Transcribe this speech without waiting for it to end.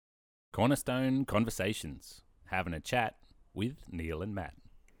Cornerstone Conversations, having a chat with Neil and Matt.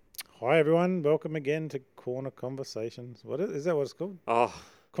 Hi everyone, welcome again to Corner Conversations. Is that what it's called? Oh,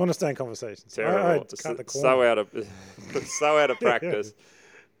 Cornerstone Conversations. terrible! Cut the corner. So out of practice.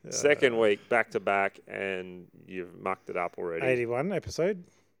 Yeah. Second week back to back, and you've mucked it up already. 81 episode.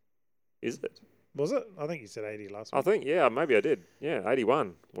 Is it? Was it? I think you said 80 last week. I think maybe I did. Yeah,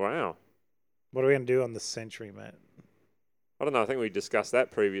 81. Wow. What are we going to do on the century, Matt? I don't know. I think we discussed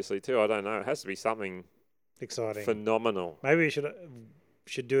that previously too. I don't know. It has to be something Exciting. phenomenal. Maybe we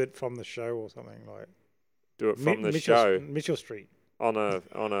should do it from the show or something like. Do it from the Mitchell, show Mitchell Street. on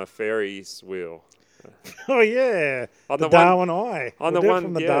a Ferris wheel. Oh yeah, On the the Darwin Eye. On We'll the do it one,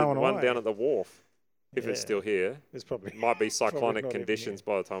 from the yeah, Darwin the one Eye. down at the wharf. If it's Yeah. still here, It's probably it might be cyclonic not even conditions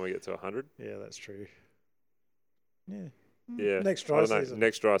by the time we get to 100. Yeah, that's true. Yeah. Yeah, Next I dry don't know. season.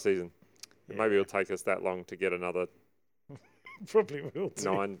 Next dry season. Yeah. Maybe it'll take us that long to get another Probably will too.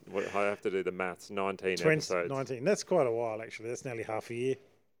 9. I have to do the maths. 19 20, episodes. 19. That's quite a while, actually. That's nearly half a year.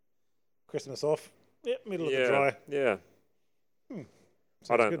 Christmas off. Yep, middle of the Yeah, dry. yeah. I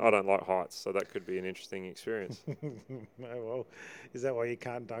Sounds don't like heights, so that could be an interesting experience. good. Oh, well, is that why you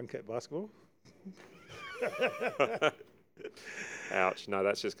can't dunk at basketball? Ouch! No,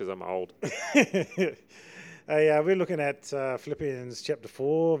 that's just because I'm old. We're looking at Philippians chapter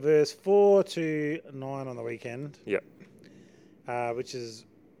 4, verse 4 to 9 on the weekend. Yep. Which is,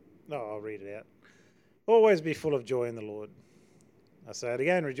 I'll read it out. Always be full of joy in the Lord. I say it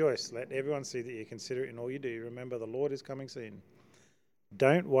again, rejoice. Let everyone see that you consider it in all you do. Remember, the Lord is coming soon.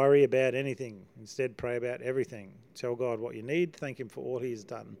 Don't worry about anything. Instead, pray about everything. Tell God what you need. Thank Him for all He has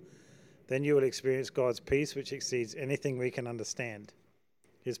done. Then you will experience God's peace, which exceeds anything we can understand.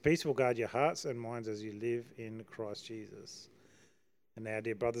 His peace will guard your hearts and minds as you live in Christ Jesus. And now,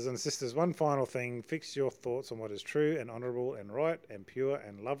 dear brothers and sisters, one final thing. Fix your thoughts on what is true and honourable and right and pure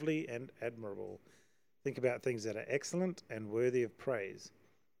and lovely and admirable. Think about things that are excellent and worthy of praise.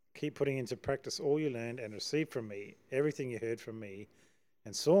 Keep putting into practice all you learned and received from me, everything you heard from me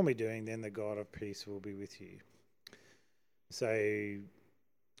and saw me doing, then the God of peace will be with you. So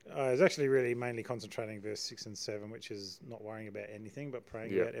I was actually really mainly concentrating verse 6 and 7, which is not worrying about anything but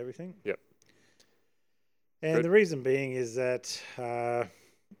praying about everything. Yep. And Good. the reason being is that,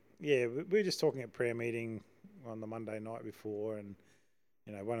 we were just talking at prayer meeting on the Monday night before, and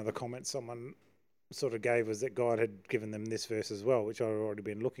one of the comments someone sort of gave was that God had given them this verse as well, which I'd already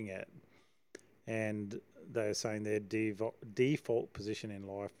been looking at. And they were saying their default position in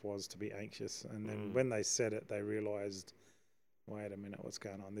life was to be anxious. And then when they said it, they realised, wait a minute, what's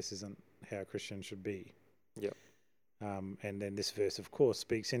going on? This isn't how a Christian should be. Yep. And then this verse, of course,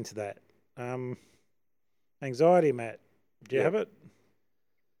 speaks into that. Anxiety, Matt, do you have it?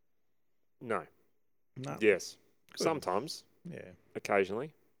 No. No. Yes. Good. Sometimes. Yeah.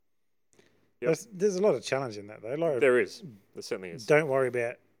 Occasionally. Yep. There's a lot of challenge in that, though. Like, There is. There certainly is. don't worry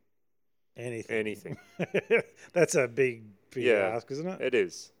about anything. Anything. That's a big Yeah. ask, isn't it? It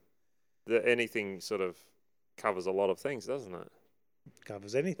is. Anything sort of covers a lot of things, doesn't it?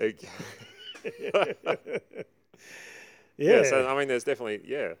 Covers anything. It- Yeah. So I mean, there's definitely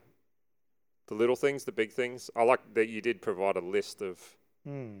the little things, the big things. I like that you did provide a list of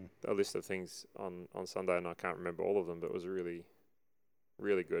things on Sunday, and I can't remember all of them, but it was really,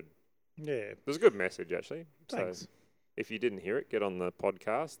 really good. Yeah. It was a good message, actually. Thanks. So if you didn't hear it, get on the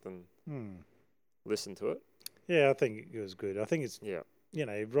podcast and listen to it. Yeah, I think it was good. I think it's Yeah.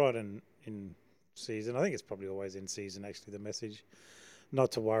 right in season. I think it's probably always in season. Actually, the message,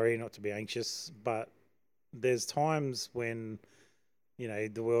 not to worry, not to be anxious, but there's times when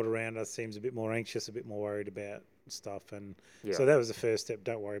the world around us seems a bit more anxious, a bit more worried about stuff, and so that was the first step.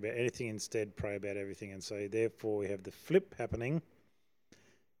 Don't worry about anything, instead pray about everything. And so therefore we have the flip happening,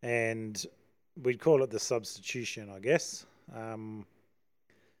 and we'd call it the substitution, I guess.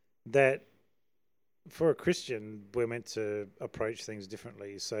 That for a Christian, we're meant to approach things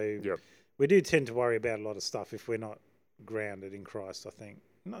differently. So we do tend to worry about a lot of stuff if we're not grounded in Christ, I think.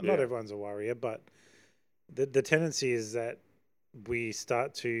 Not everyone's a worrier, but the tendency is that we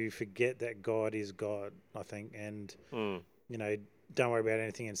start to forget that God is God, I think, and don't worry about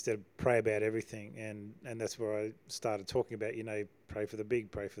anything, instead pray about everything. And that's where I started talking about, pray for the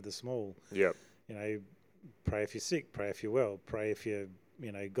big, pray for the small. Yep. Pray if you're sick, pray if you're well, pray if you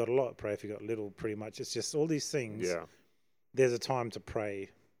got a lot, pray if you got little. Pretty much, it's just all these things. Yeah. There's a time to pray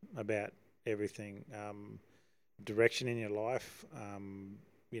about everything. Direction in your life.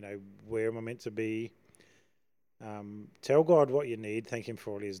 Where am I meant to be? Tell God what you need. Thank Him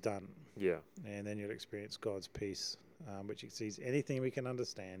for all He has done. Yeah. And then you'll experience God's peace, which exceeds anything we can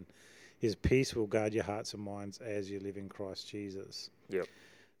understand. His peace will guard your hearts and minds as you live in Christ Jesus. Yep.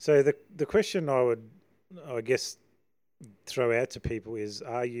 So the question I guess, throw out to people is: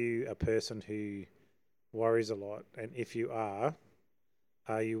 are you a person who worries a lot? And if you are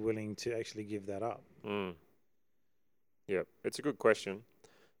you willing to actually give that up? Mm. Yeah, it's a good question.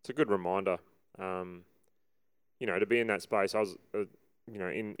 It's a good reminder. To be in that space. I was,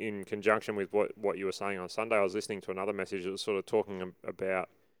 in conjunction with what you were saying on Sunday, I was listening to another message that was sort of talking about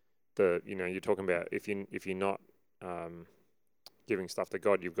you're talking about if you're not giving stuff to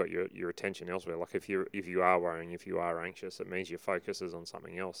God, you've got your attention elsewhere. Like if you are worrying, if you are anxious, it means your focus is on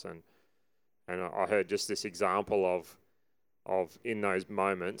something else. And I heard just this example of in those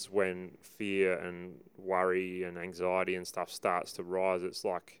moments when fear and worry and anxiety and stuff starts to rise, it's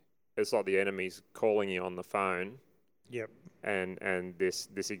like the enemy's calling you on the phone. Yep. And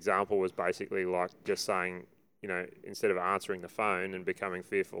this example was basically like just saying, instead of answering the phone and becoming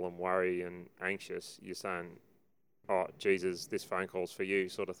fearful and worry and anxious, you're saying, "Oh, Jesus, this phone call's for you,"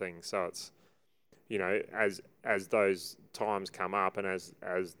 sort of thing. So it's, as those times come up and as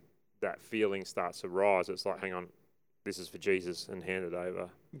that feeling starts to rise, it's like, hang on, this is for Jesus, and hand it over.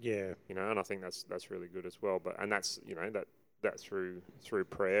 Yeah. And I think that's really good as well. But that's that through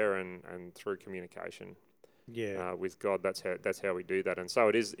prayer and through communication. Yeah. With God, that's how we do that. And so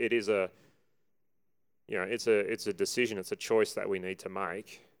it is a it's a decision, it's a choice that we need to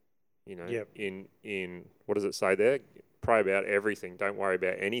make. Yep. In what does it say there? Pray about everything. Don't worry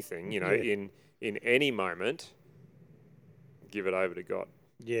about anything. Yeah. In any moment, give it over to God.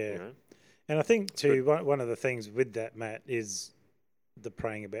 Yeah. And I think too, one of the things with that, Matt, is the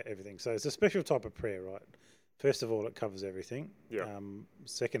praying about everything. So it's a special type of prayer, right? First of all, it covers everything. Yeah.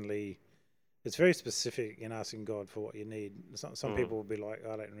 Secondly, it's very specific in asking God for what you need. Some people will be like,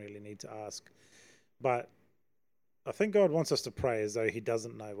 I don't really need to ask. But I think God wants us to pray as though he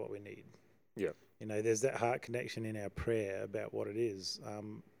doesn't know what we need. Yeah. There's that heart connection in our prayer about what it is,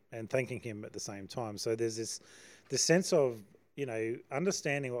 and thanking him at the same time. So there's this sense of,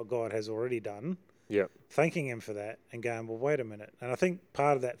 understanding what God has already done, thanking him for that, and going, well, wait a minute. And I think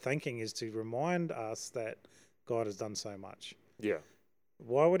part of that thanking is to remind us that God has done so much. Yeah.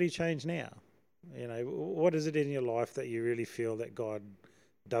 Why would he change now? What is it in your life that you really feel that God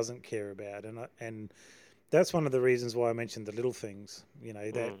doesn't care about? And that's one of the reasons why I mentioned the little things,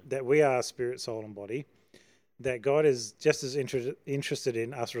 that we are spirit, soul, and body, that God is just as interested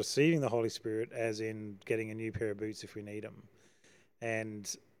in us receiving the Holy Spirit as in getting a new pair of boots if we need them.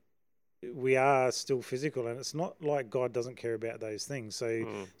 And we are still physical, and it's not like God doesn't care about those things. So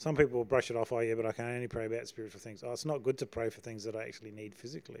some people will brush it off, oh yeah, but I can only pray about spiritual things. Oh, it's not good to pray for things that I actually need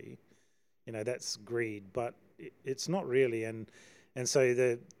physically. That's greed, but it's not really. And so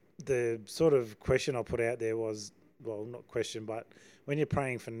the sort of question I put out there was, well, not question, but when you're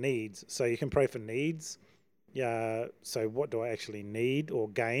praying for needs, so you can pray for needs. Yeah. So what do I actually need or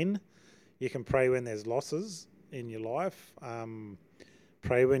gain? You can pray when there's losses in your life.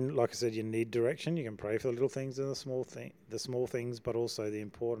 Pray when, like I said, you need direction. You can pray for the little things and the small things, but also the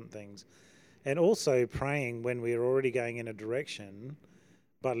important things. And also praying when we're already going in a direction,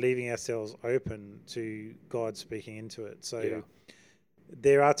 but leaving ourselves open to God speaking into it. So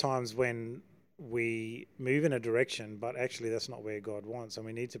there are times when we move in a direction, but actually that's not where God wants, and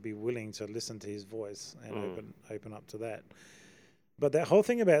we need to be willing to listen to his voice and open up to that. But that whole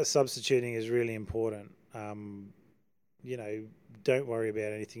thing about substituting is really important. Don't worry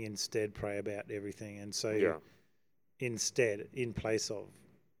about anything. Instead, pray about everything. And so instead, in place of,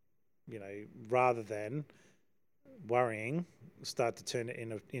 rather than worrying, start to turn it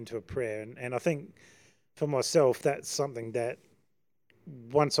into a prayer. And I think for myself, that's something that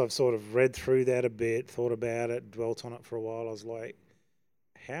once I've sort of read through that a bit, thought about it, dwelt on it for a while, I was like,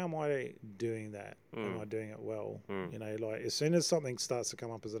 how am I doing that? Am I doing it well? Like as soon as something starts to come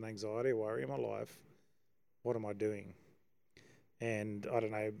up as an anxiety or worry in my life, what am I doing? And I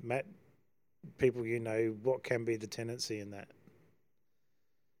don't know, Matt, people, what can be the tendency in that?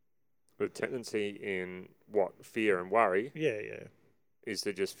 The tendency in what? Fear and worry? Yeah. Is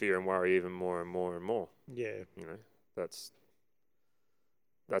to just fear and worry even more and more and more. Yeah. That's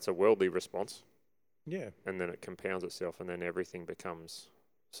a worldly response. Yeah. And then it compounds itself, and then everything becomes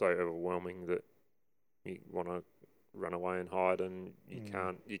so overwhelming that you want to run away and hide, and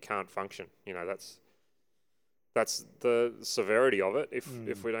you can't function. That's the severity of it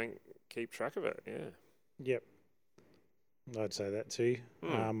if we don't keep track of it. Yeah. Yep. I'd say that too.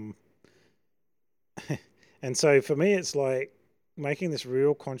 And so for me, it's like making this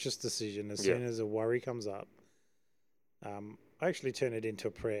real conscious decision as soon as a worry comes up. I actually turn it into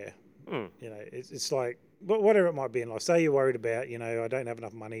a prayer. It's like whatever it might be in life. Say you're worried about, I don't have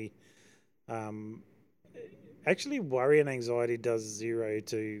enough money. actually worry and anxiety does zero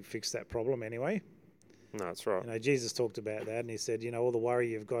to fix that problem anyway. No, that's right. You know, Jesus talked about that, and he said, you know, all the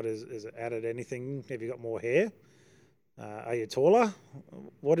worry you've got is it added anything? Have you got more hair? Are you taller?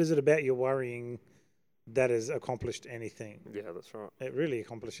 What is it about your worrying that has accomplished anything? Yeah, that's right. It really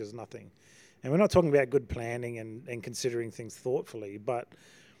accomplishes nothing. And we're not talking about good planning and considering things thoughtfully, but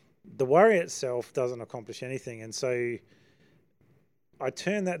the worry itself doesn't accomplish anything. And so I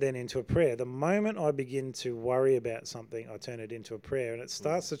turn that then into a prayer. The moment I begin to worry about something, I turn it into a prayer, and it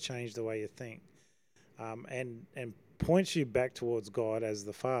starts to change the way you think, and points you back towards God as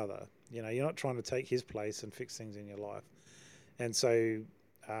the Father. You know, you're not trying to take His place and fix things in your life. And so, you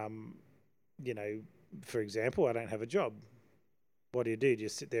know, for example, I don't have a job. What do? Do you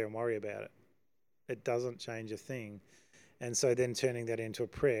sit there and worry about it? It doesn't change a thing. And so then turning that into a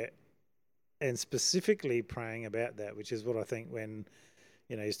prayer and specifically praying about that, which is what I think when,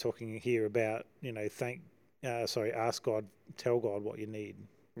 you know, he's talking here about, you know, ask God, tell God what you need.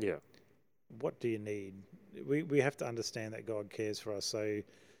 Yeah. What do you need? We have to understand that God cares for us. So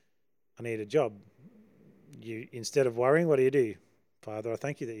I need a job. You, instead of worrying, what do? Father, I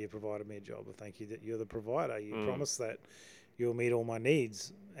thank you that you provided me a job. I thank you that you're the provider. You promise that you'll meet all my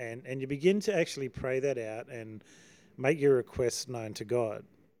needs. And you begin to actually pray that out and make your requests known to God.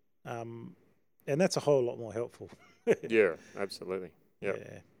 And that's a whole lot more helpful. Yeah, absolutely. Yep.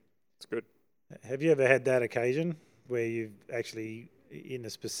 Yeah. It's good. Have you ever had that occasion where you've actually, in a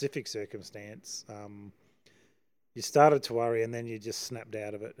specific circumstance, you started to worry and then you just snapped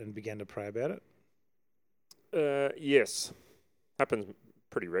out of it and began to pray about it? Yes. Happens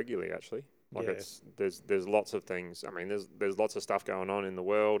pretty regularly, actually. Like Yeah. there's lots of things. I mean, there's lots of stuff going on in the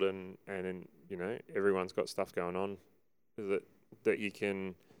world, and in, you know, everyone's got stuff going on that you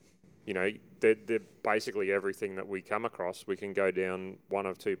can, you know, they're basically everything that we come across. We can go down one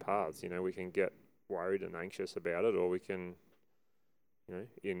of two paths. You know, we can get worried and anxious about it, or we can, you know,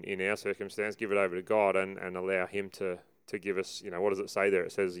 in our circumstance, give it over to God and allow Him to give us, you know, what does it say there?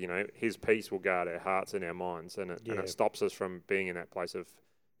 It says, you know, His peace will guard our hearts and our minds, and it stops us from being in that place of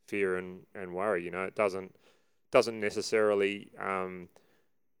fear and worry. You know, it doesn't necessarily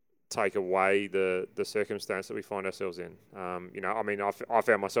take away the circumstance that we find ourselves in. You know, I mean, I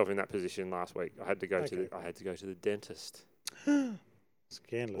found myself in that position last week. I had to go to the dentist.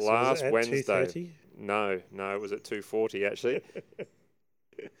 Scandalous. Last at Wednesday. 2:30? No, it was at 2:40 actually.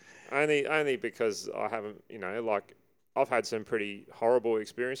 only because I haven't, you know, like, I've had some pretty horrible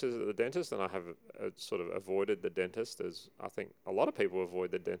experiences at the dentist, and I have sort of avoided the dentist, as I think a lot of people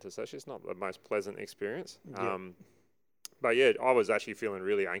avoid the dentist. Actually, it's not the most pleasant experience. Yeah. But yeah, I was actually feeling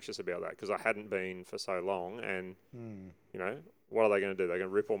really anxious about that because I hadn't been for so long, and you know, what are they going to do? They're going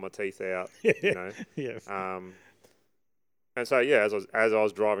to rip all my teeth out, you know. Yeah. And so yeah, as I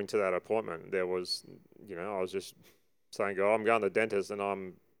was driving to that appointment, there was, you know, I was just saying, God, I'm going to the dentist and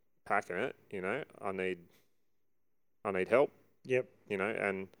I'm packing it. You know, I need help. Yep. You know,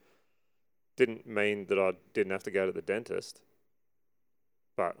 and didn't mean that I didn't have to go to the dentist,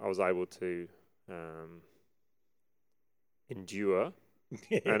 but I was able to endure,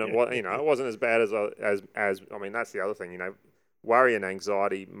 and it was, you know, it wasn't as bad as I mean, that's the other thing. You know, worry and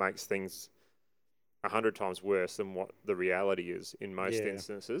anxiety makes things 100 times worse than what the reality is in most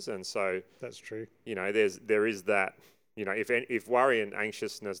instances, and so that's true. You know, there is that. You know, if worry and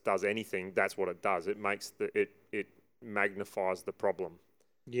anxiousness does anything, that's what it does. It makes it magnifies the problem.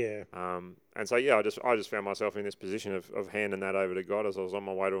 Yeah. And so yeah, I just found myself in this position of handing that over to God as I was on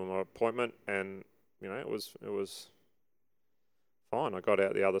my way to my appointment, and you know, it was fine. I got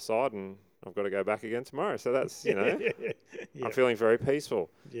out the other side, and I've got to go back again tomorrow. So that's, you know, Yep. I'm feeling very peaceful.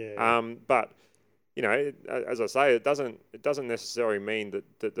 Yeah. But you know, as I say, it doesn't necessarily mean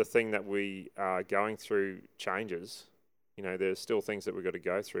that the thing that we are going through changes. You know, there's still things that we've got to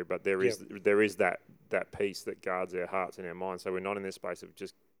go through, but there is that peace that guards our hearts and our minds. So we're not in this space of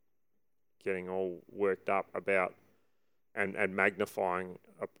just getting all worked up about and magnifying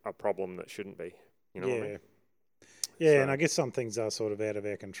a problem that shouldn't be. You know what I mean? Yeah, So, and I guess some things are sort of out of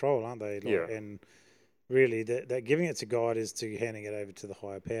our control, aren't they? Like, yeah. And really, that giving it to God is to handing it over to the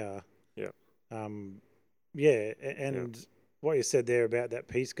higher power. Yeah. And what you said there about that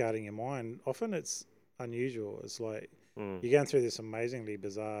peace guarding your mind, often it's unusual. It's like you're going through this amazingly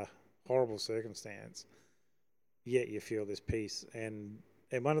bizarre, horrible circumstance, yet you feel this peace. And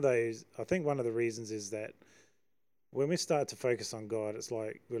one of those, I think one of the reasons is that when we start to focus on God, it's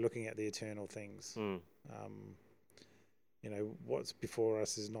like we're looking at the eternal things. You know, what's before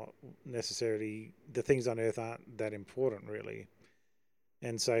us is not necessarily, the things on earth aren't that important, really.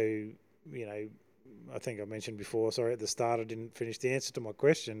 And so, you know, I think I mentioned before, sorry, at the start I didn't finish the answer to my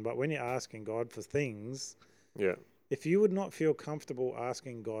question, but when you're asking God for things, Yeah. If you would not feel comfortable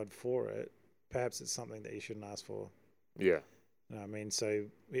asking God for it, perhaps it's something that you shouldn't ask for. Yeah. You know what I mean? So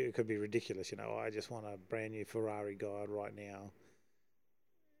it could be ridiculous. I just want a brand new Ferrari, God, right now.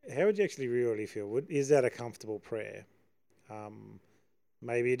 How would you actually really feel? Is that a comfortable prayer?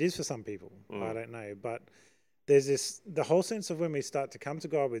 Maybe it is for some people. I don't know. But there's the whole sense of when we start to come to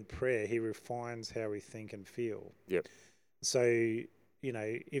God with prayer, he refines how we think and feel. Yep. So,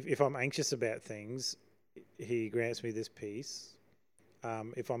 if I'm anxious about things, he grants me this peace.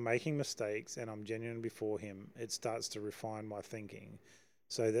 If I'm making mistakes and I'm genuine before him, it starts to refine my thinking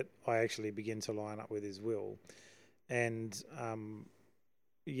so that I actually begin to line up with his will. And,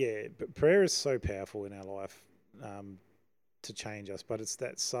 but prayer is so powerful in our life to change us, but it's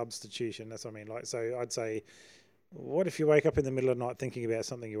that substitution. That's what I mean. Like, so I'd say, what if you wake up in the middle of the night thinking about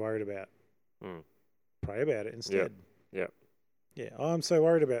something you're worried about? Pray about it instead. Yeah. Oh, I'm so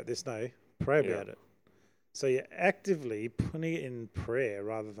worried about this. No, pray about it. So you're actively putting it in prayer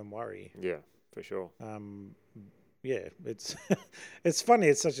rather than worry. Yeah, for sure. It's it's funny.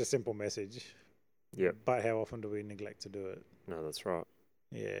 It's such a simple message. Yeah. But how often do we neglect to do it? No, that's right.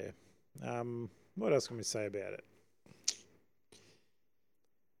 Yeah. What else can we say about it?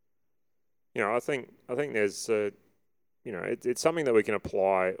 I think there's it's something that we can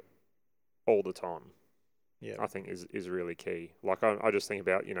apply all the time. Yeah. I think is really key. Like I just think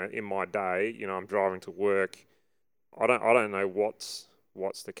about, in my day, I'm driving to work. I don't know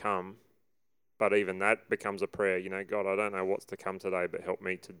what's to come, but even that becomes a prayer. God, I don't know what's to come today, but help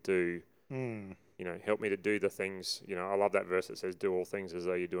me to do. Help me to do the things. I love that verse that says, "Do all things as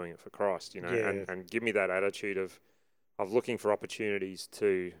though you're doing it for Christ." And give me that attitude of looking for opportunities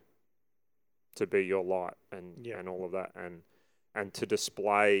to be your light and all of that, and to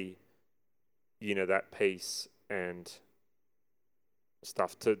display that peace and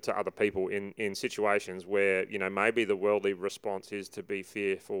stuff to other people in situations where, maybe the worldly response is to be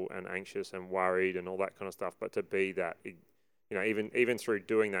fearful and anxious and worried and all that kind of stuff, but to be that, even through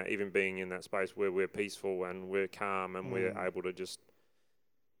doing that, even being in that space where we're peaceful and we're calm and we're able to just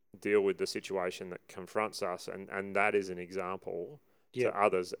deal with the situation that confronts us, and that is an example to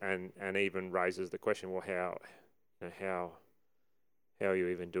others, and even raises the question, well, how are you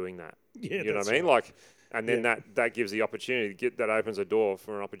even doing that? Yeah, you know what I mean? right. Like, and then that gives the opportunity, that opens a door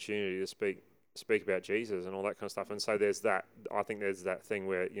for an opportunity to speak about Jesus and all that kind of stuff. And so I think there's that thing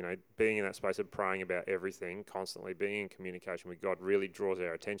where, being in that space of praying about everything, constantly being in communication with God, really draws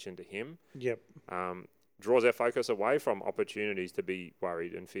our attention to him. Yep. Draws our focus away from opportunities to be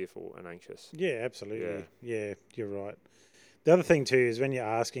worried and fearful and anxious. Yeah, absolutely. Yeah, you're right. The other thing too is when you're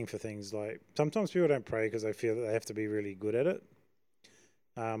asking for things, like sometimes people don't pray because they feel that they have to be really good at it.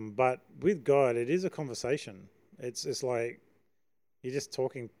 But with God, it is a conversation. It's like you're just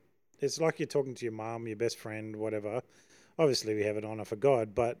talking. It's like you're talking to your mom, your best friend, whatever. Obviously, we have an honor for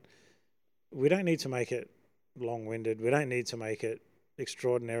God, but we don't need to make it long-winded. We don't need to make it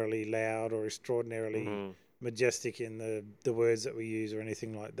extraordinarily loud or extraordinarily majestic in the words that we use or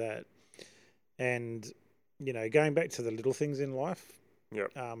anything like that. And, going back to the little things in life,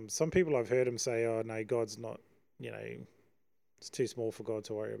 some people I've heard them say, oh, no, God's not, it's too small for God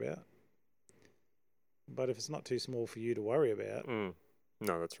to worry about. But if it's not too small for you to worry about...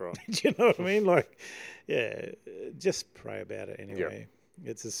 No, that's right. Do you know what I mean? Like, just pray about it anyway.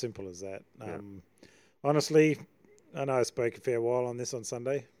 It's as simple as that. Honestly, I know I spoke a fair while on this on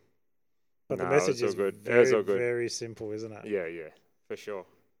Sunday, but the message is very, very simple, isn't it? Yeah, for sure.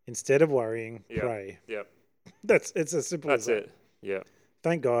 Instead of worrying, pray. Yep. It's as simple as that. That's it. Yeah.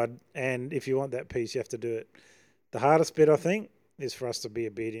 Thank God. And if you want that peace, you have to do it. The hardest bit, I think, is for us to be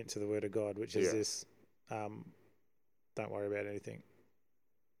obedient to the word of God, which is this, don't worry about anything.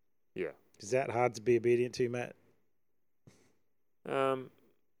 Yeah. Is that hard to be obedient to, Matt?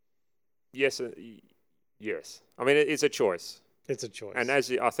 Yes. Yes. I mean, it's a choice. It's a choice. And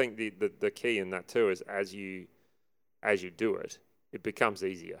I think the key in that too is as you do it, it becomes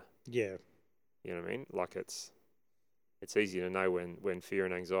easier. Yeah. You know what I mean? Like it's easy to know when fear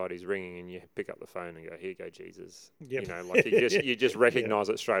and anxiety is ringing and you pick up the phone and go, here you go, Jesus. Yep. Like you just recognize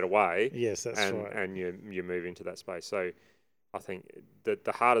it straight away. Yes, that's right. And you move into that space. So I think the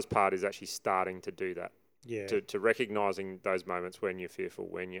hardest part is actually starting to do that. Yeah. To recognizing those moments when you're fearful,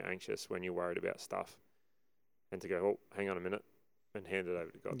 when you're anxious, when you're worried about stuff, and to go, oh, hang on a minute, and hand it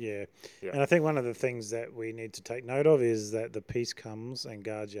over to God. Yeah. And I think one of the things that we need to take note of is that the peace comes and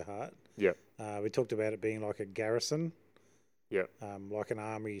guards your heart. Yeah. We talked about it being like a garrison. Yeah. Like an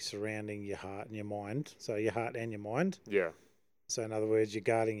army surrounding your heart and your mind. So your heart and your mind. Yeah. So in other words, you're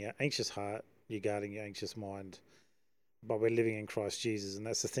guarding your anxious heart, you're guarding your anxious mind. but we're living in Christ Jesus, and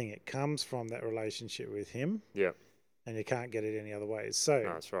that's the thing. It comes from that relationship with Him. Yeah. And you can't get it any other way. So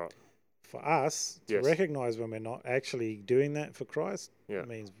No, that's right. for us to Yes. recognize when we're not actually doing that for Christ, Yeah. it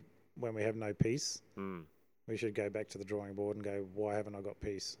means when we have no peace, Mm. we should go back to the drawing board and go, why haven't I got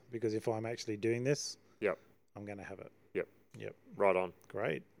peace? Because if I'm actually doing this, Yep. I'm going to have it. Yep. Yep. Right on.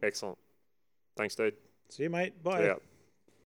 Great. Excellent. Thanks, dude. See you, mate. Bye. See ya.